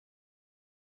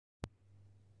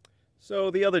So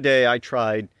the other day I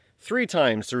tried 3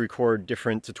 times to record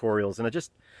different tutorials and I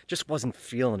just wasn't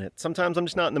feeling it. Sometimes I'm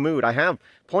just not in the mood. I have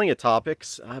plenty of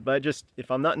topics, but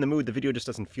if I'm not in the mood, the video just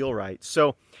doesn't feel right.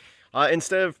 So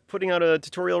instead of putting out a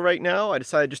tutorial right now, I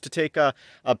decided just to take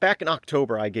back in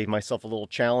October, I gave myself a little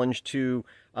challenge to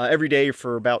every day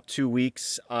for about 2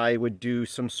 weeks, I would do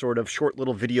some sort of short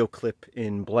little video clip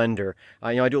in Blender.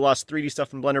 I do a lot of 3D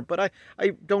stuff in Blender, but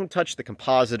I don't touch the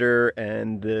compositor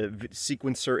and the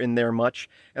sequencer in there much,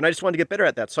 and I just wanted to get better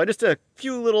at that. So I just did a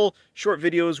few little short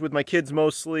videos with my kids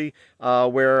mostly,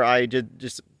 where I did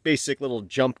just basic little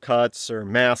jump cuts or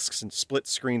masks and split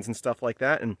screens and stuff like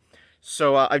that. And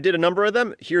so I did a number of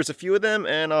them. Here's a few of them,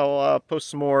 and I'll post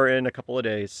some more in a couple of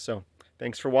days. So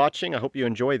thanks for watching. I hope you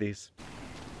enjoy these.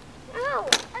 Oh,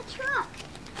 a truck.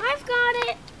 I've got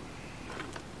it.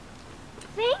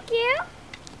 Thank you.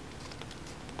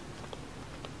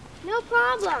 No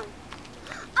problem.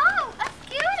 Oh, a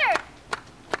scooter.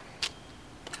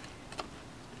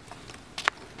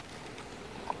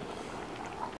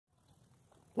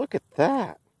 Look at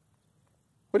that.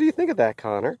 What do you think of that,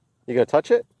 Connor? You gonna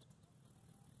touch it?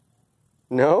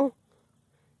 No?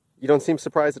 You don't seem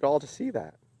surprised at all to see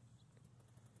that.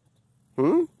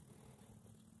 Hmm?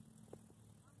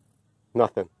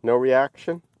 Nothing. No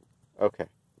reaction? Okay.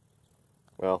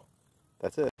 Well,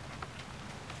 that's it.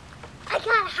 I gotta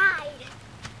hide.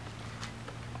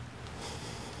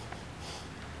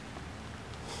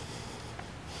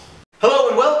 Hello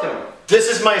and welcome. This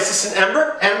is my assistant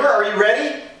Ember. Ember, are you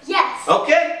ready? Yes.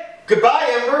 Okay. Goodbye,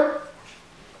 Ember.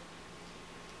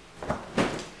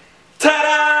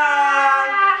 Ta-da!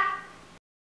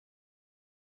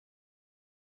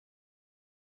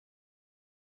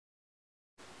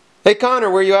 Hey Connor,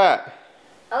 where you at?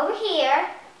 Over here.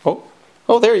 Oh,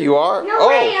 there you are. No, oh,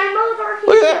 wait, I'm over here.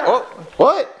 look at that. Oh,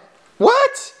 what?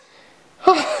 What?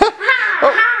 Oh,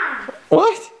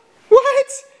 what? What?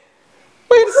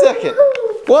 Wait a second.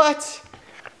 What?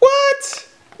 What?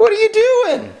 What are you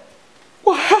doing?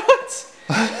 What?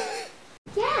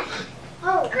 Yeah.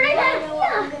 Oh, great idea.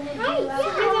 Well,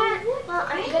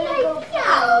 I'm gonna go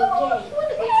play a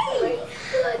game.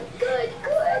 Good.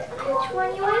 Which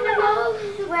one you want to know?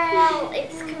 Well,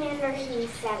 it's Commander Heat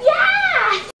 7.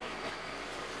 Yeah!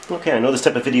 Okay, I know this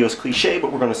type of video is cliche,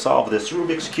 but we're going to solve this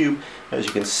Rubik's Cube, as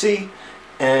you can see.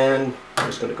 And we're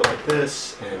just going to go like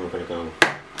this, and we're going to go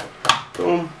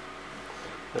boom,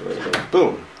 and we're going to go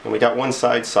boom. And we got one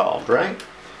side solved, right?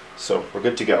 So we're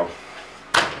good to go.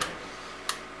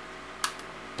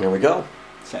 There we go.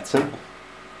 It's that simple.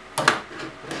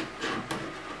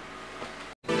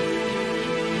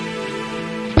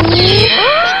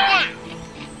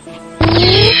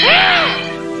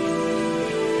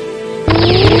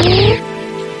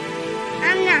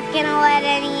 I'm not gonna let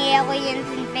any aliens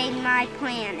invade my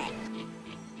planet.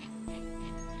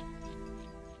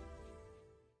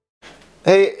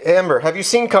 Hey, Amber, have you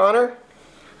seen Connor?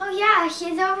 Oh yeah,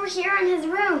 he's over here in his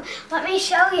room. Let me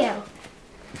show you.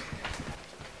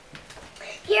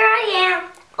 Here I am.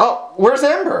 Oh, where's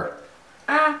Amber?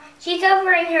 She's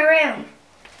over in her room.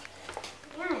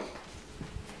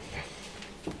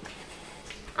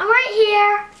 I'm right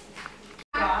here.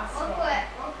 We'll quit.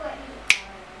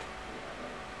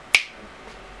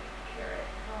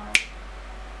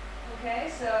 Okay,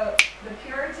 so the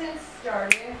Puritans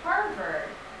started Harvard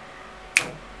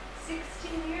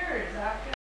 16 years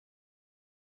after